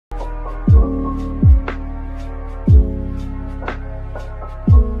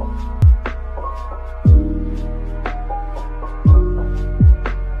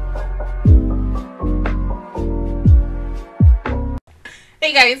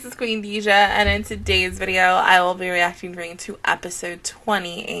guys, it's Queendija, and in today's video, I will be reacting to episode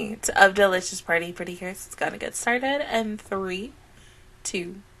 28 of Delicious Party Precure. So it's gonna get started in 3,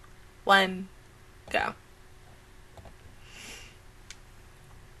 2, 1, go.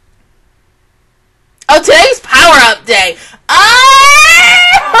 Oh, today's Power Up Day! Oh!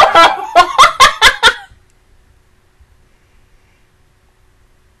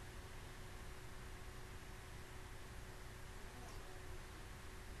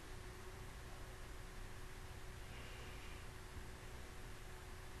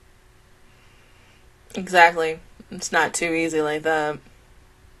 Exactly. It's not too easy like that.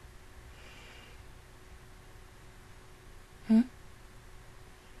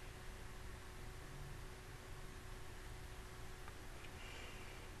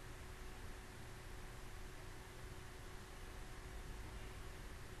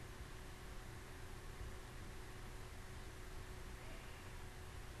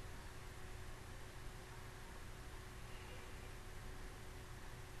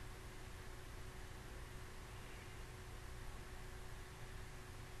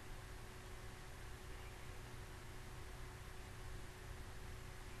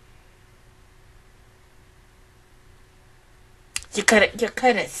 You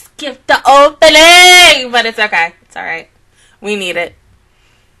could have skipped the opening, but it's okay. It's all right. We need it.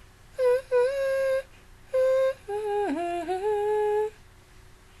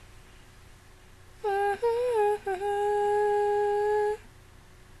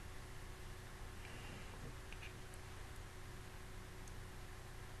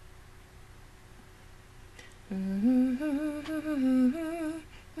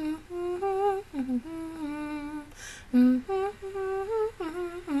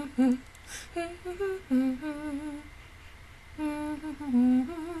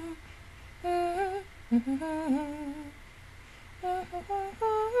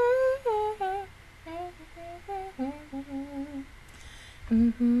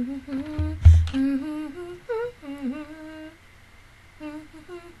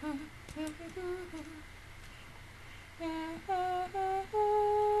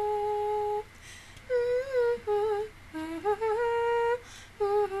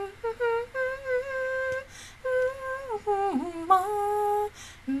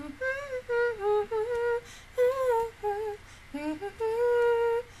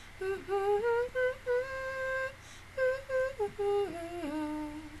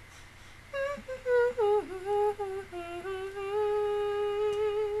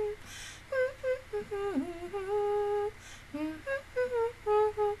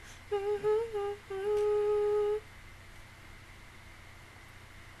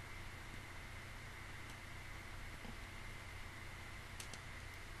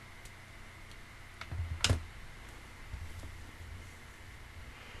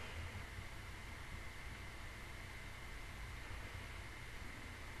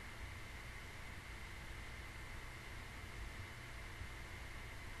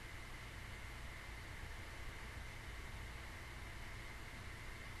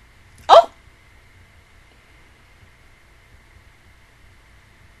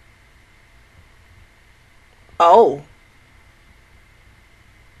 Oh.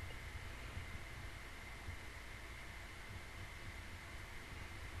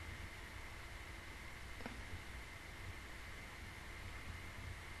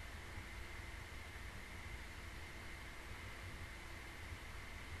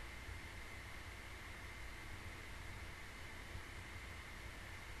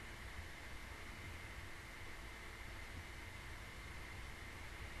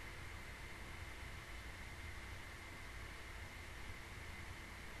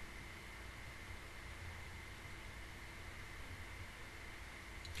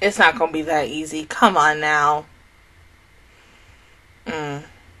 It's not gonna be that easy. Come on now.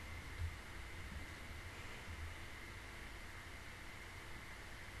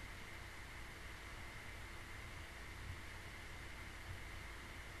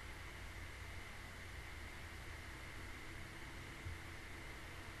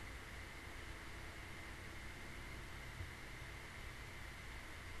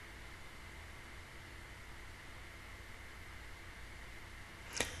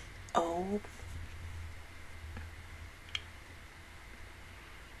 Oh.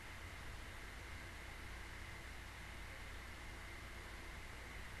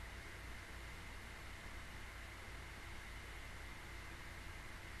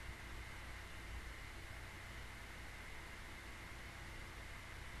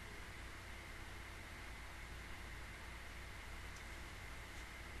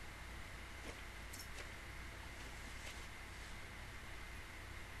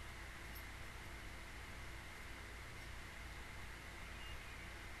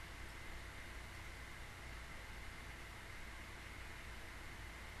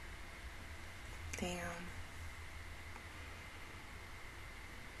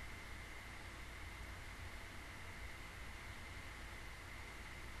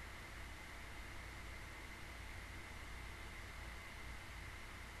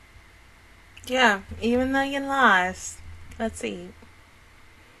 Yeah, even though you lost. Let's see.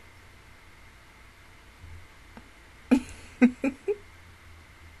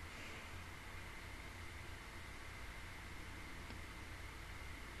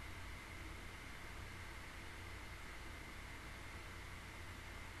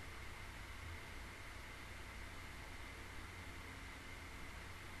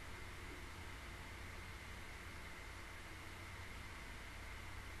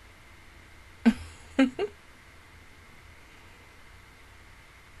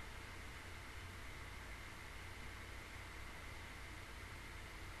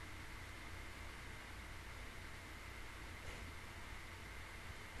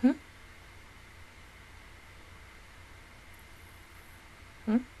 Hmm?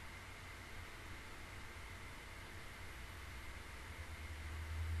 Hmm?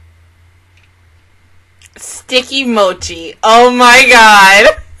 Sticky mochi. Oh my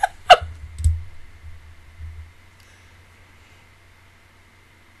god.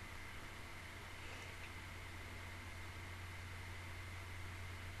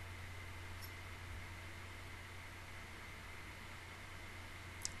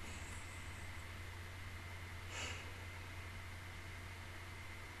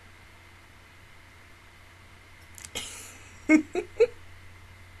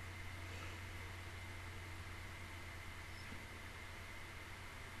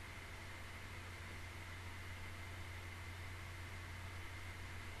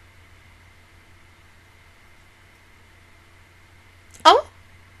 Oh.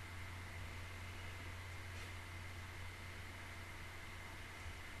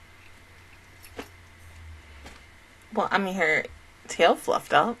 Well, I mean, her tail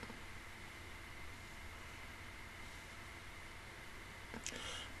fluffed up.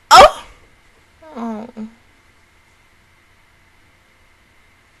 Oh! Oh.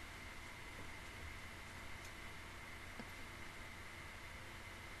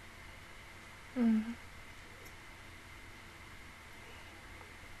 Mm.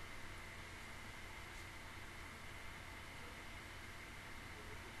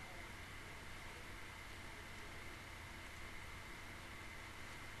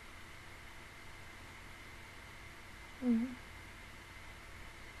 Mm.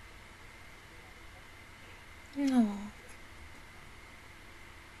 No.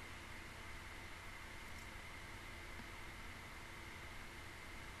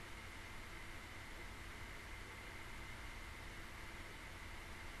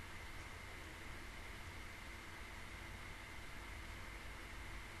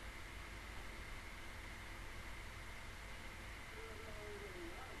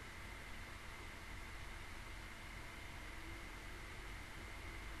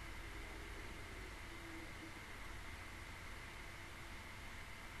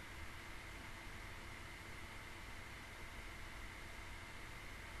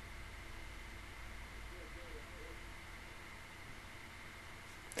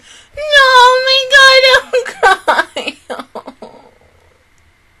 No, my God, don't cry.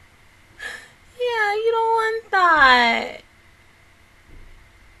 Yeah, you don't want that.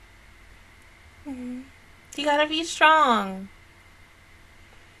 You gotta be strong.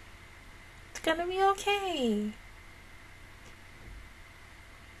 It's gonna be okay.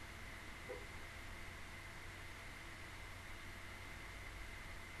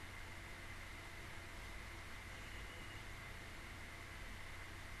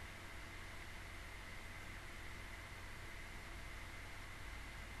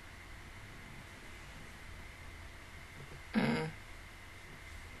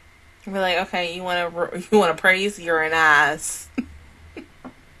 Be like, okay, you wanna praise? You're an ass.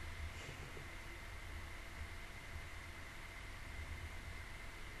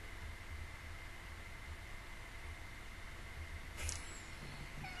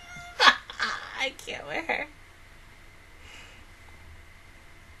 I can't with her.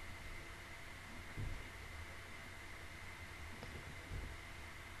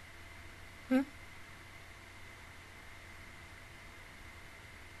 Hmm?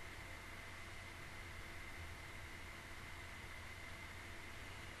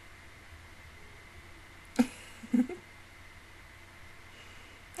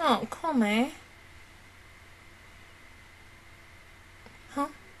 Oh, come on. Huh?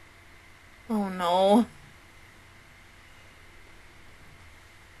 Oh no.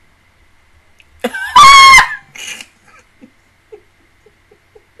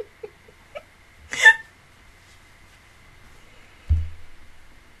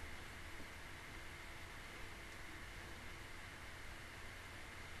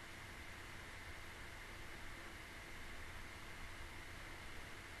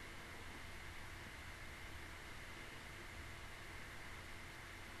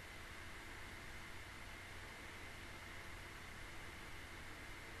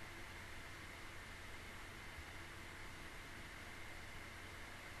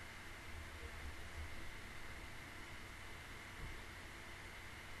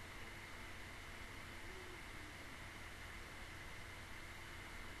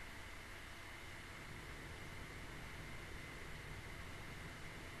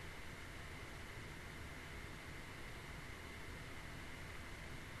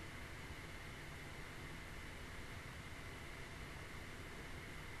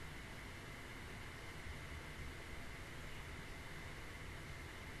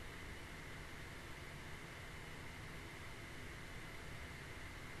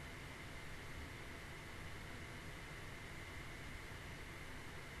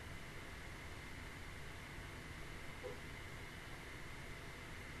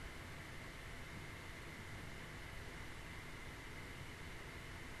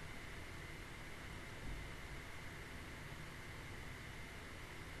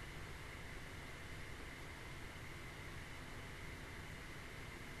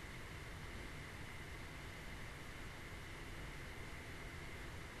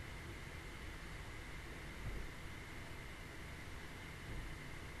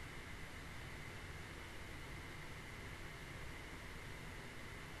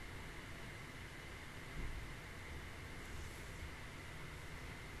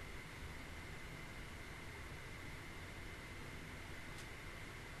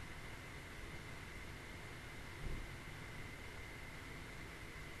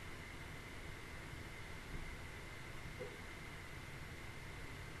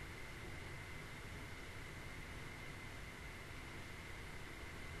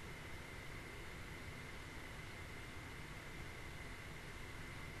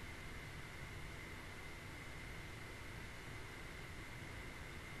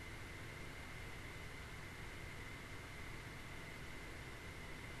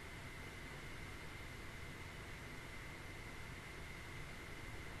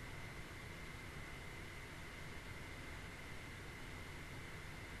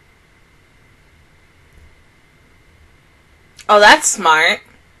 Oh, that's smart.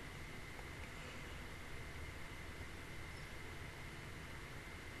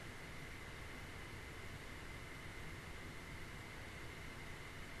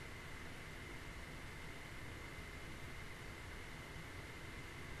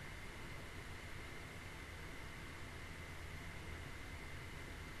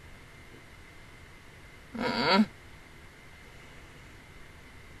 Mm.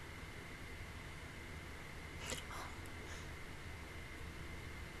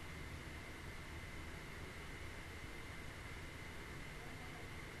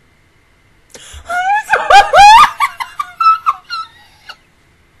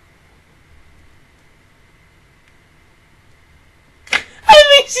 I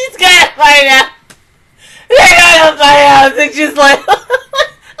think she's gonna find out. They're gonna find out. And she's like, let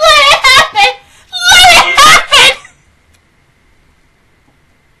it happen. Let it happen.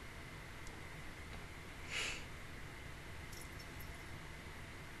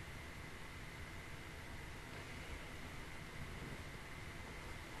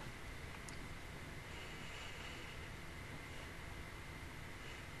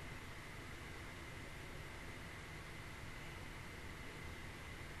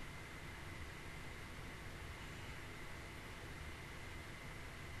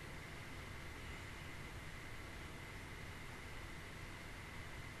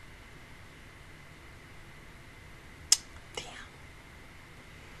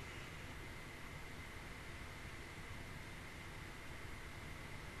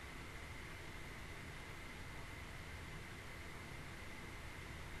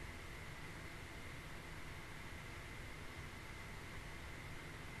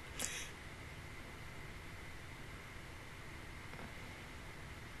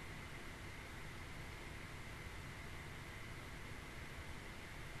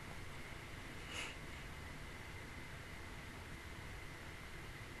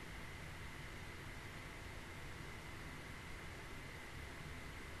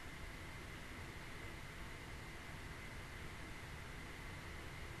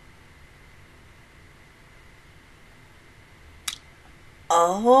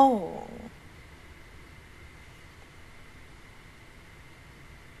 Oh.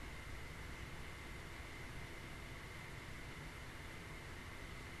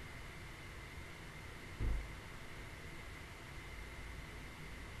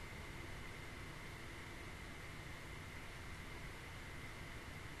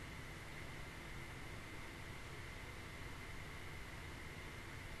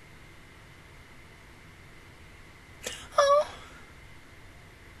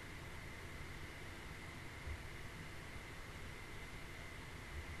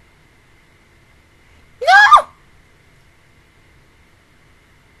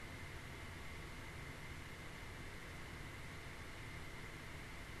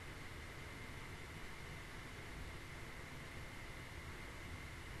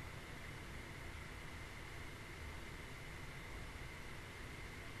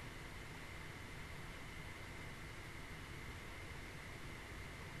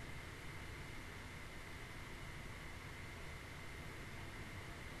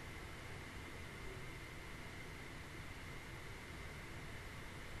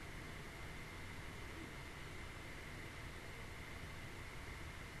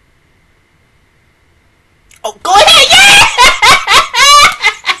 Oh, go ahead, yeah!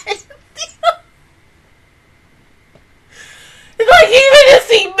 It's like even to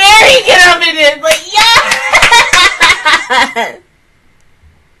see Mary get up in it, like, yeah!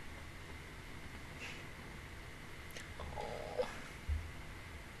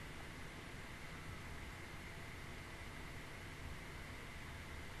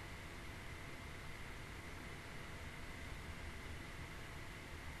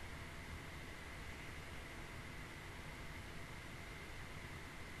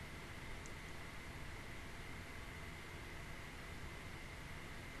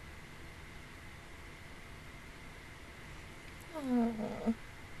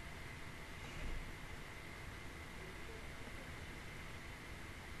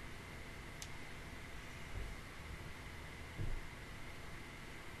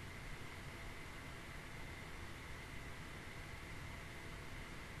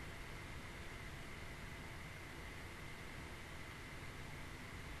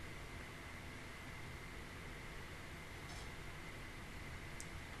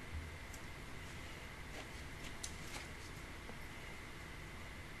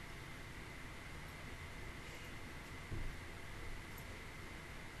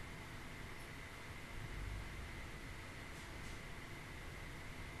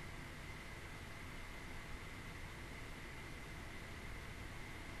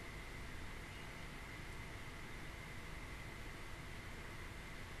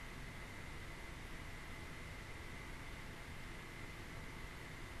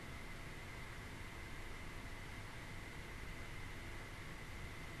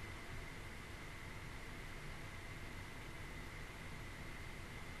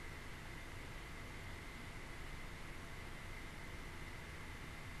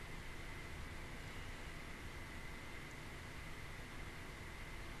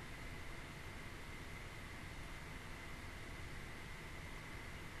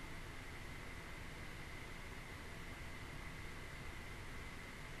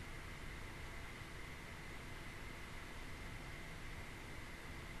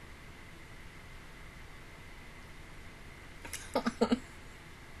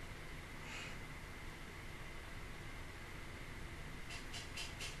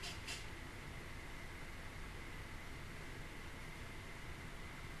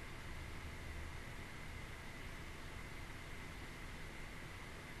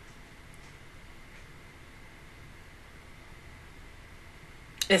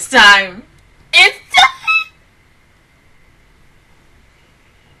 It's time. It's time.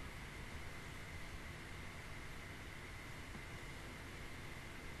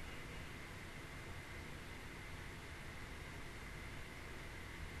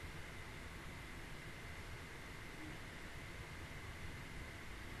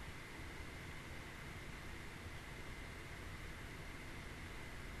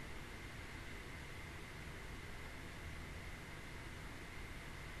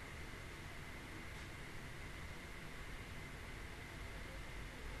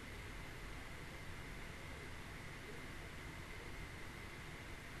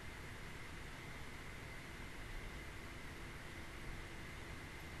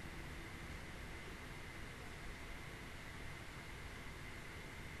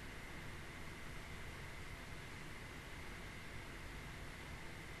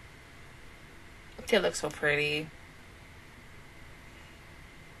 They look so pretty.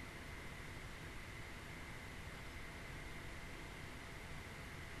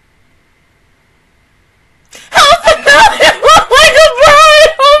 How did that look like a bird?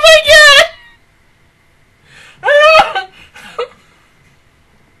 Oh my god!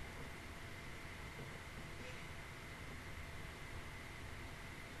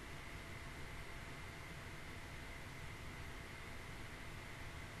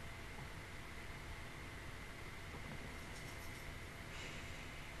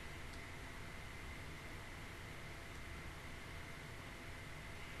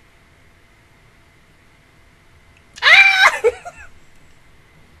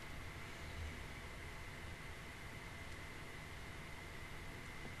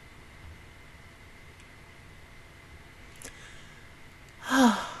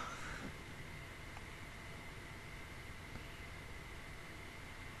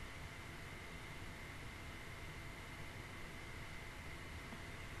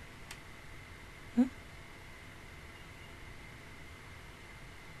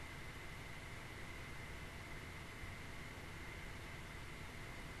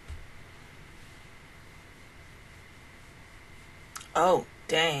 Oh,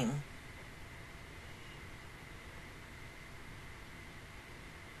 dang.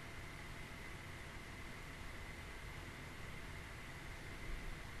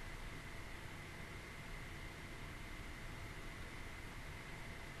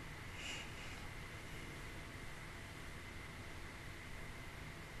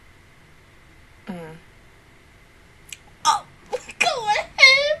 Oh, go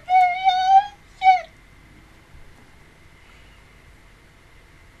ahead, man. Shit.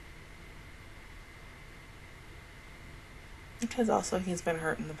 Because also he's been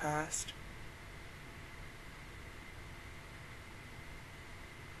hurt in the past.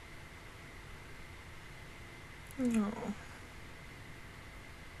 No.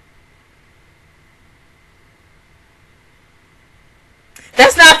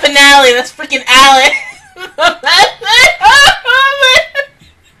 That's not Finale, that's freaking Alex.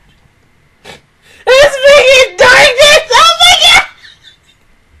 That's freaking darkness! Oh my god!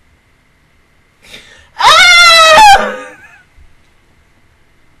 Ah!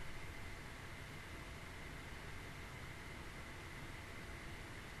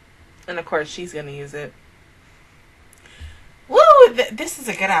 And of course, she's gonna use it. Woo! This is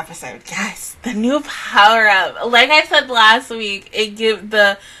a good episode. Yes, the new power up. Like I said last week, it gives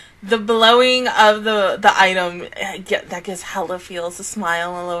the blowing of the item that gives hella feels to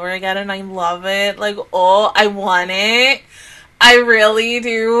smile all over again, and I love it. Like, oh, I want it. I really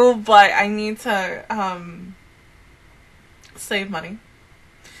do, but I need to save money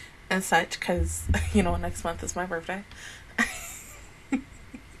and such, because you know next month is my birthday.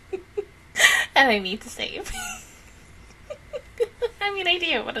 And I need to save. I mean, I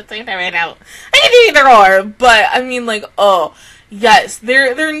do, but at the same time, I know I can do either or. But I mean, like, oh yes,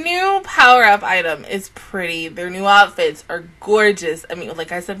 their new power up item is pretty. Their new outfits are gorgeous. I mean,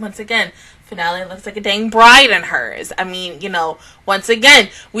 like I said, once again, Finale looks like a dang bride in hers. I mean, you know, once again,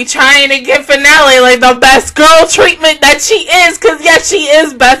 we trying to give Finale like the best girl treatment that she is, because yes, she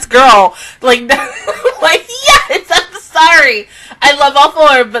is best girl. Like, like yes, I'm sorry. I love all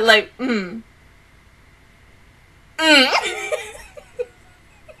four, but like, It's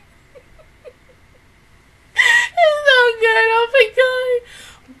so good. Oh my god.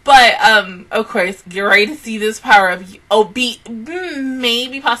 But of course, get ready to see this power of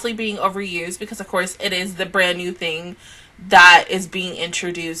maybe possibly being overused, because of course it is the brand new thing that is being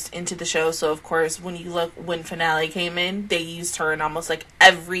introduced into the show. So of course, when you look, when Finale came in, they used her in almost like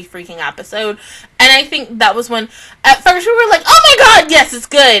every freaking episode. And I think that was when at first we were like, oh my god, yes, it's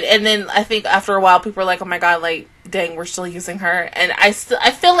good. And then I think after a while people were like, oh my god, like dang, we're still using her. And I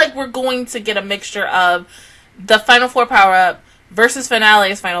feel like we're going to get a mixture of the Final 4 power-up versus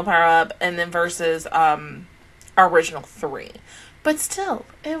Finale's final power-up, and then versus our original 3. But still,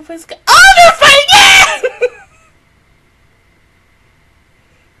 it was good. Oh, they're fighting again!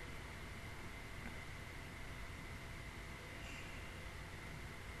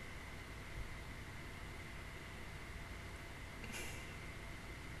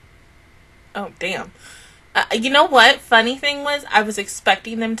 Oh, damn. You know what? Funny thing was, I was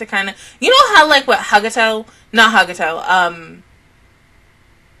expecting them to kind of... You know how, like, what, Hagato... Not Hagato,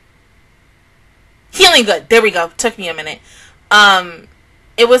 Healing Good. There we go. Took me a minute.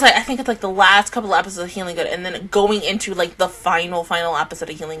 It was, like, I think it's, like, the last couple of episodes of Healing Good, and then going into, like, the final episode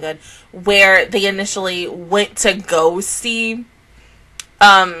of Healing Good, where they initially went to go see...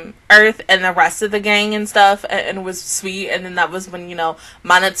 Earth and the rest of the gang and stuff, and it was sweet. And then that was when, you know,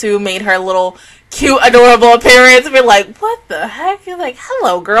 Manatsu made her little cute, adorable appearance. We're like, what the heck? You're like,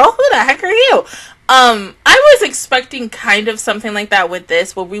 hello, girl. Who the heck are you? I was expecting kind of something like that with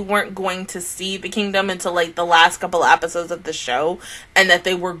this, where we weren't going to see the kingdom until, like, the last couple of episodes of the show, and that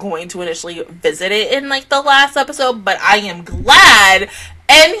they were going to initially visit it in, like, the last episode. But I am glad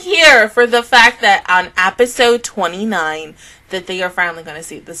and here for the fact that on episode 29, that they are finally going to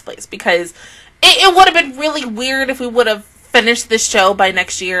see this place, because it would have been really weird if we would have finished this show by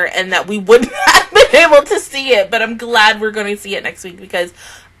next year and that we wouldn't have been able to see it. But I'm glad we're going to see it next week, because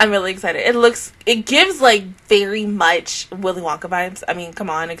I'm really excited. It gives, like, very much Willy Wonka vibes. I mean, come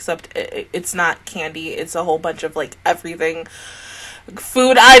on, except it's not candy. It's a whole bunch of, like, everything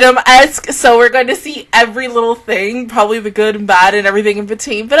food item-esque. So we're going to see every little thing, probably the good and bad and everything in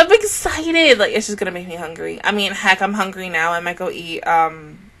between. But I'm excited. Like, it's just going to make me hungry. I mean, heck, I'm hungry now. I might go eat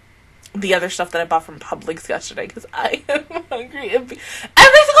the other stuff that I bought from Publix yesterday, because I am hungry. Every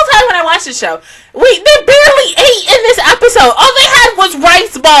single time when I watch the show, wait, they barely ate in this episode. All they had was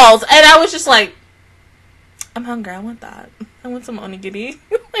rice balls, and I was just like, I'm hungry. I want that. I want some onigiri.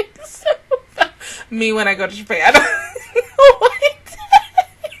 Like, so bad. Me when I go to Japan.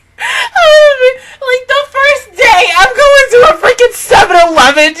 Like, the first day, I'm going to a freaking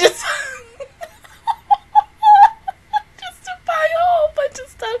 7-Eleven just to buy a whole bunch of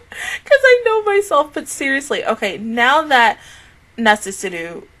stuff, because I know myself. But seriously, okay, now that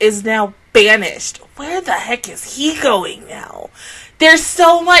Natsuru is now banished, where the heck is he going now? There's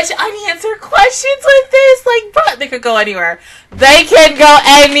so much unanswered questions with this. Like, bro, they could go anywhere. They can go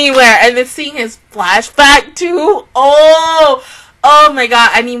anywhere. And then seeing his flashback too. Oh my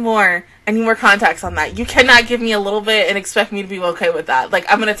god, I need more. I need more context on that. You cannot give me a little bit and expect me to be okay with that. Like,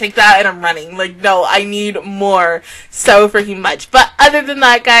 I'm gonna take that and I'm running. Like, no, I need more. So freaking much. But other than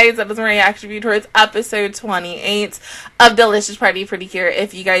that, guys, that was my reaction review towards episode 28 of Delicious Party Precure.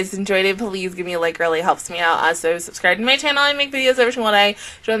 If you guys enjoyed it, please give me a like. Really helps me out. Also, subscribe to my channel. I make videos every single day.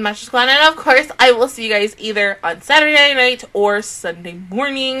 Join the Master Squad. And of course, I will see you guys either on Saturday night or Sunday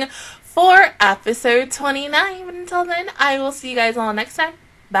morning for episode 29. But until then, I will see you guys all next time.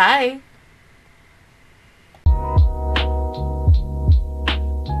 Bye.